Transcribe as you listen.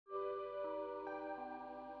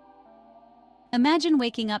Imagine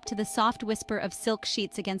waking up to the soft whisper of silk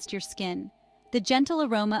sheets against your skin, the gentle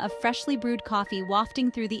aroma of freshly brewed coffee wafting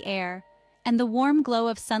through the air, and the warm glow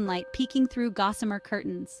of sunlight peeking through gossamer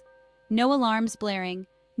curtains. No alarms blaring,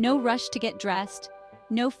 no rush to get dressed,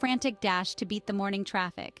 no frantic dash to beat the morning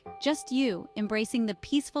traffic. Just you, embracing the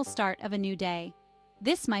peaceful start of a new day.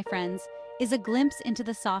 This, my friends, is a glimpse into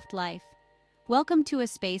the soft life. Welcome to a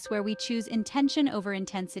space where we choose intention over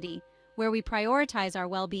intensity, where we prioritize our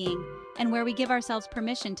well-being, and where we give ourselves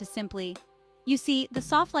permission to simply... You see, the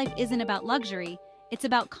soft life isn't about luxury, it's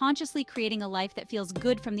about consciously creating a life that feels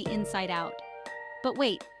good from the inside out. But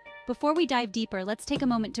wait, before we dive deeper, let's take a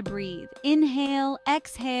moment to breathe. Inhale,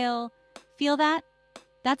 exhale. Feel that?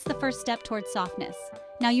 That's the first step towards softness.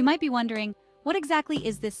 Now you might be wondering, what exactly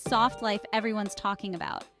is this soft life everyone's talking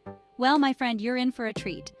about? Well, my friend, you're in for a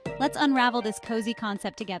treat. Let's unravel this cozy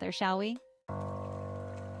concept together, shall we?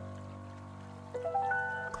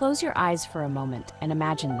 Close your eyes for a moment and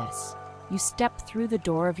imagine this. You step through the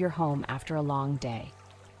door of your home after a long day.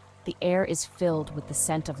 The air is filled with the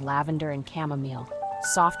scent of lavender and chamomile.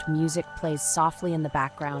 Soft music plays softly in the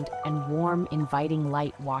background, and warm, inviting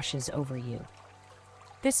light washes over you.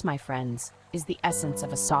 This, my friends, is the essence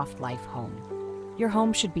of a soft life home. Your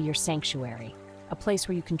home should be your sanctuary, a place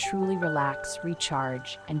where you can truly relax,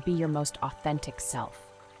 recharge, and be your most authentic self.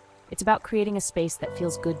 It's about creating a space that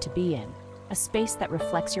feels good to be in, a space that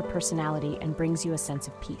reflects your personality and brings you a sense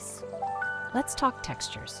of peace. Let's talk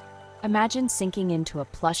textures. Imagine sinking into a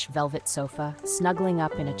plush velvet sofa, snuggling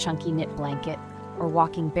up in a chunky knit blanket, or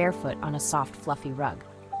walking barefoot on a soft, fluffy rug.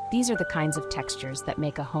 These are the kinds of textures that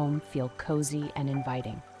make a home feel cozy and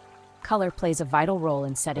inviting. Color plays a vital role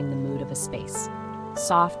in setting the mood of a space.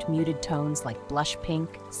 Soft, muted tones like blush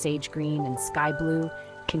pink, sage green, and sky blue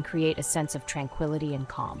can create a sense of tranquility and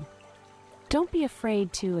calm. Don't be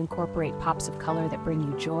afraid to incorporate pops of color that bring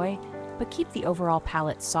you joy, but keep the overall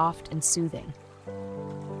palette soft and soothing.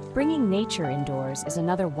 Bringing nature indoors is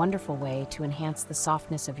another wonderful way to enhance the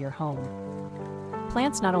softness of your home.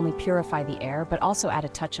 Plants not only purify the air, but also add a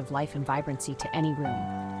touch of life and vibrancy to any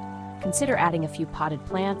room. Consider adding a few potted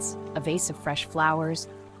plants, a vase of fresh flowers,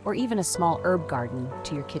 or even a small herb garden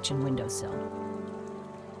to your kitchen windowsill.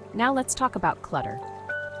 Now let's talk about clutter.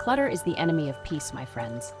 Clutter is the enemy of peace, my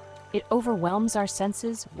friends. It overwhelms our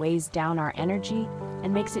senses, weighs down our energy,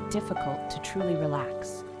 and makes it difficult to truly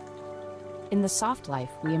relax. In the soft life,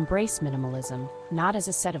 we embrace minimalism, not as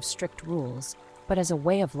a set of strict rules, but as a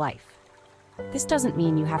way of life. This doesn't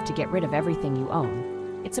mean you have to get rid of everything you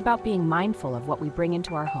own. It's about being mindful of what we bring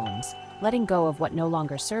into our homes, letting go of what no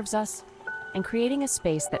longer serves us, and creating a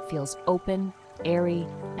space that feels open, airy,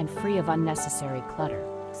 and free of unnecessary clutter.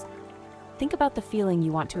 Think about the feeling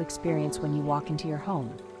you want to experience when you walk into your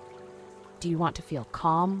home. Do you want to feel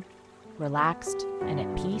calm, relaxed, and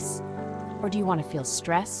at peace? Or do you want to feel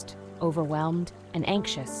stressed, overwhelmed, and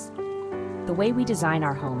anxious? The way we design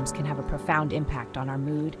our homes can have a profound impact on our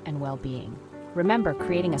mood and well-being. Remember,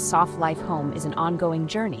 creating a soft life home is an ongoing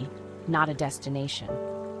journey, not a destination.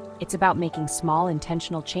 It's about making small,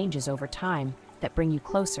 intentional changes over time that bring you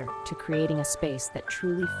closer to creating a space that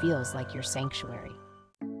truly feels like your sanctuary.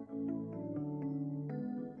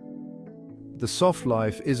 The soft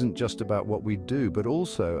life isn't just about what we do, but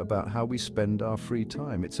also about how we spend our free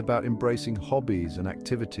time. It's about embracing hobbies and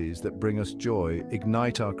activities that bring us joy,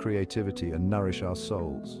 ignite our creativity, and nourish our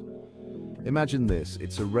souls. Imagine this,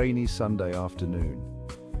 it's a rainy Sunday afternoon.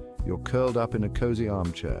 You're curled up in a cozy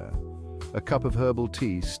armchair, a cup of herbal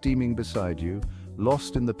tea steaming beside you,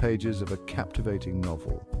 lost in the pages of a captivating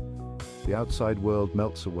novel. The outside world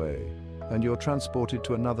melts away, and you're transported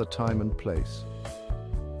to another time and place.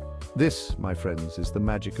 This, my friends, is the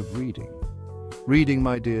magic of reading. Reading,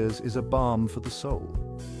 my dears, is a balm for the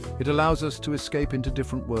soul. It allows us to escape into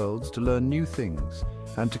different worlds, to learn new things,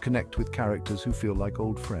 and to connect with characters who feel like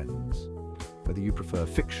old friends. Whether you prefer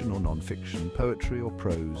fiction or non-fiction, poetry or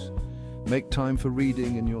prose, make time for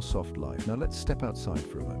reading in your soft life. Now let's step outside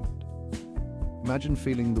for a moment. Imagine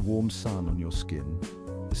feeling the warm sun on your skin,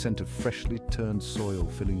 the scent of freshly turned soil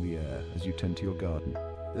filling the air as you tend to your garden.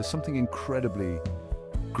 There's something incredibly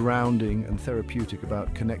grounding and therapeutic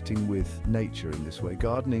about connecting with nature in this way.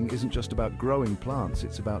 Gardening isn't just about growing plants,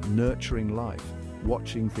 it's about nurturing life,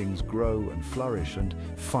 watching things grow and flourish, and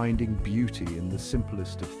finding beauty in the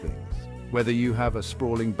simplest of things. Whether you have a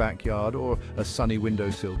sprawling backyard or a sunny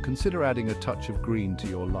windowsill, consider adding a touch of green to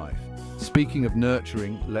your life. Speaking of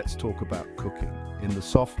nurturing, let's talk about cooking. In the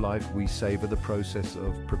soft life, we savor the process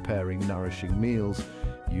of preparing nourishing meals,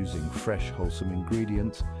 using fresh, wholesome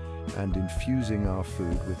ingredients, and infusing our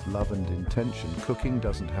food with love and intention. Cooking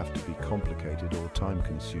doesn't have to be complicated or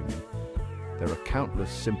time-consuming. There are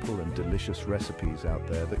countless simple and delicious recipes out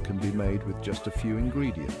there that can be made with just a few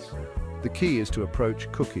ingredients. The key is to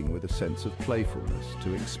approach cooking with a sense of playfulness,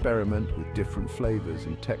 to experiment with different flavors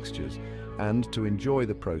and textures, and to enjoy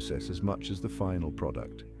the process as much as the final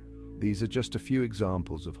product. These are just a few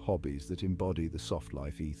examples of hobbies that embody the soft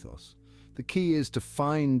life ethos. The key is to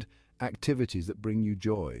find activities that bring you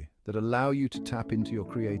joy, that allow you to tap into your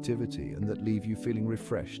creativity, and that leave you feeling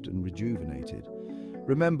refreshed and rejuvenated.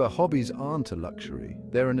 Remember, hobbies aren't a luxury.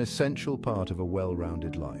 They're an essential part of a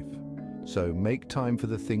well-rounded life. So make time for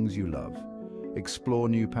the things you love, explore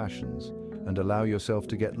new passions, and allow yourself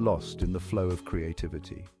to get lost in the flow of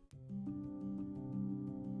creativity.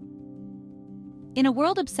 In a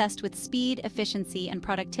world obsessed with speed, efficiency, and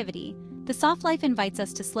productivity, the soft life invites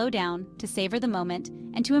us to slow down, to savor the moment,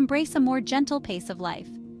 and to embrace a more gentle pace of life.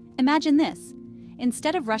 Imagine this.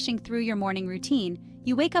 Instead of rushing through your morning routine,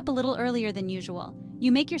 you wake up a little earlier than usual.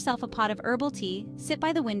 You make yourself a pot of herbal tea, sit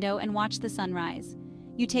by the window, and watch the sunrise.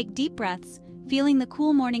 You take deep breaths, feeling the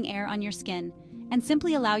cool morning air on your skin, and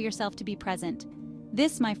simply allow yourself to be present.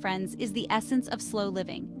 This, my friends, is the essence of slow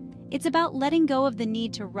living. It's about letting go of the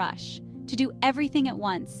need to rush, to do everything at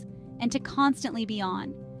once, and to constantly be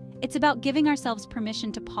on. It's about giving ourselves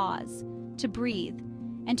permission to pause, to breathe,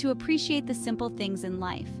 and to appreciate the simple things in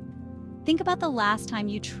life. Think about the last time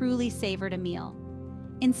you truly savored a meal.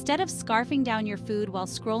 Instead of scarfing down your food while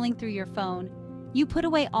scrolling through your phone, you put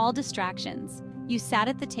away all distractions. You sat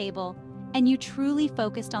at the table, and you truly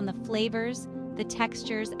focused on the flavors, the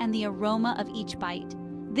textures, and the aroma of each bite.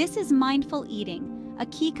 This is mindful eating, a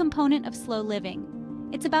key component of slow living.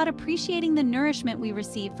 It's about appreciating the nourishment we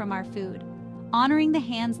receive from our food, honoring the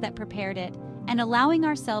hands that prepared it, and allowing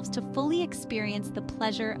ourselves to fully experience the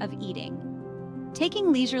pleasure of eating.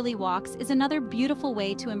 Taking leisurely walks is another beautiful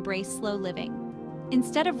way to embrace slow living.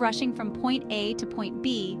 Instead of rushing from point A to point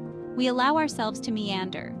B, we allow ourselves to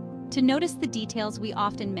meander, to notice the details we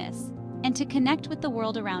often miss, and to connect with the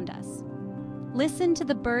world around us. Listen to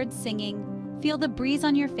the birds singing, feel the breeze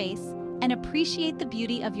on your face, and appreciate the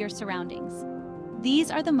beauty of your surroundings. These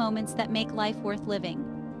are the moments that make life worth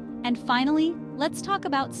living. And finally, let's talk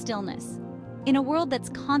about stillness. In a world that's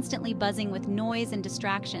constantly buzzing with noise and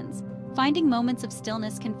distractions, finding moments of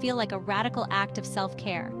stillness can feel like a radical act of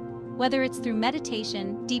self-care. Whether it's through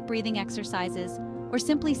meditation, deep breathing exercises, or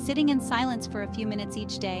simply sitting in silence for a few minutes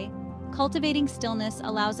each day, cultivating stillness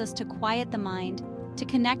allows us to quiet the mind, to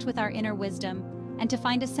connect with our inner wisdom, and to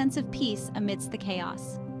find a sense of peace amidst the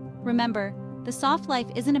chaos. Remember, the soft life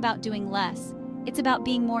isn't about doing less, it's about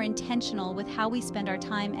being more intentional with how we spend our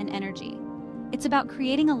time and energy. It's about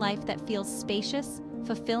creating a life that feels spacious,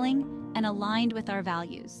 fulfilling, and aligned with our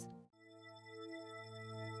values.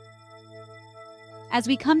 As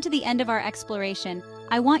we come to the end of our exploration,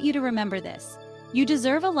 I want you to remember this. You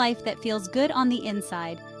deserve a life that feels good on the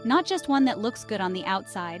inside, not just one that looks good on the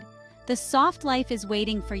outside. The soft life is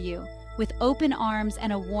waiting for you, with open arms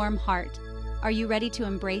and a warm heart. Are you ready to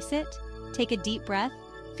embrace it? Take a deep breath,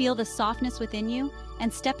 feel the softness within you,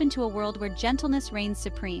 and step into a world where gentleness reigns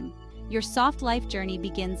supreme. Your soft life journey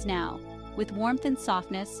begins now, with warmth and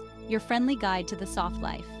softness, your friendly guide to the soft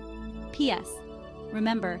life. P.S.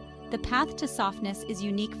 Remember, the path to softness is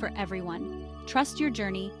unique for everyone. Trust your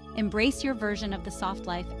journey, embrace your version of the soft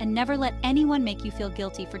life, and never let anyone make you feel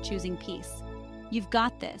guilty for choosing peace. You've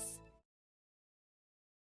got this.